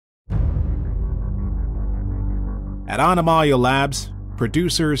At Animalia Labs,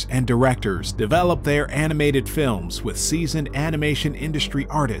 producers and directors develop their animated films with seasoned animation industry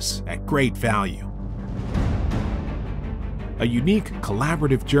artists at great value. A unique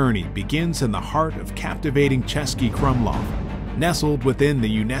collaborative journey begins in the heart of captivating Český Krumlov, nestled within the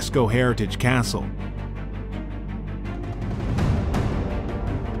UNESCO Heritage Castle.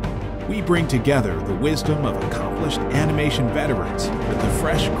 We bring together the wisdom of accomplished animation veterans with the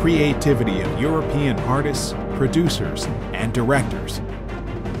fresh creativity of European artists, producers, and directors.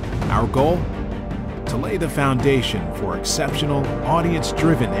 Our goal? To lay the foundation for exceptional,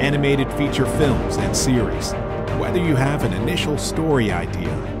 audience-driven animated feature films and series. Whether you have an initial story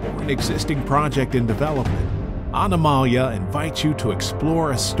idea or an existing project in development, Animalia invites you to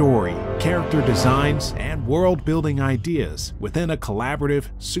explore a story, character designs, and world-building ideas within a collaborative,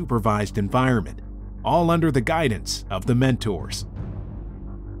 supervised environment, all under the guidance of the mentors.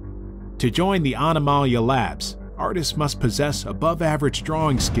 To join the Animalia Labs, artists must possess above-average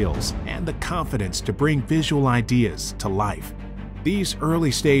drawing skills and the confidence to bring visual ideas to life. These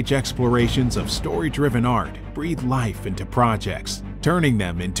early-stage explorations of story-driven art breathe life into projects, turning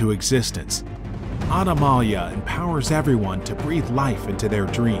them into existence. Animalia empowers everyone to breathe life into their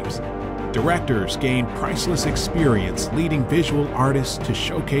dreams. Directors gain priceless experience leading visual artists to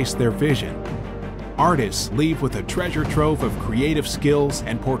showcase their vision. Artists leave with a treasure trove of creative skills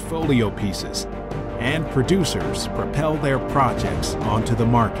and portfolio pieces, and producers propel their projects onto the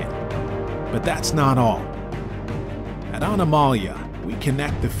market. But that's not all. At Animalia, we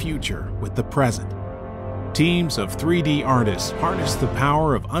connect the future with the present. Teams of 3D artists harness the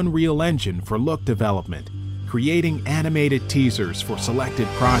power of Unreal Engine for look development, creating animated teasers for selected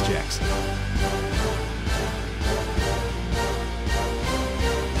projects.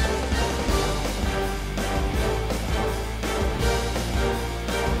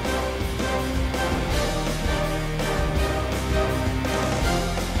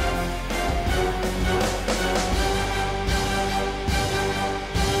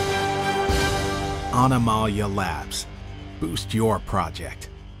 Animalia Labs. Boost your project.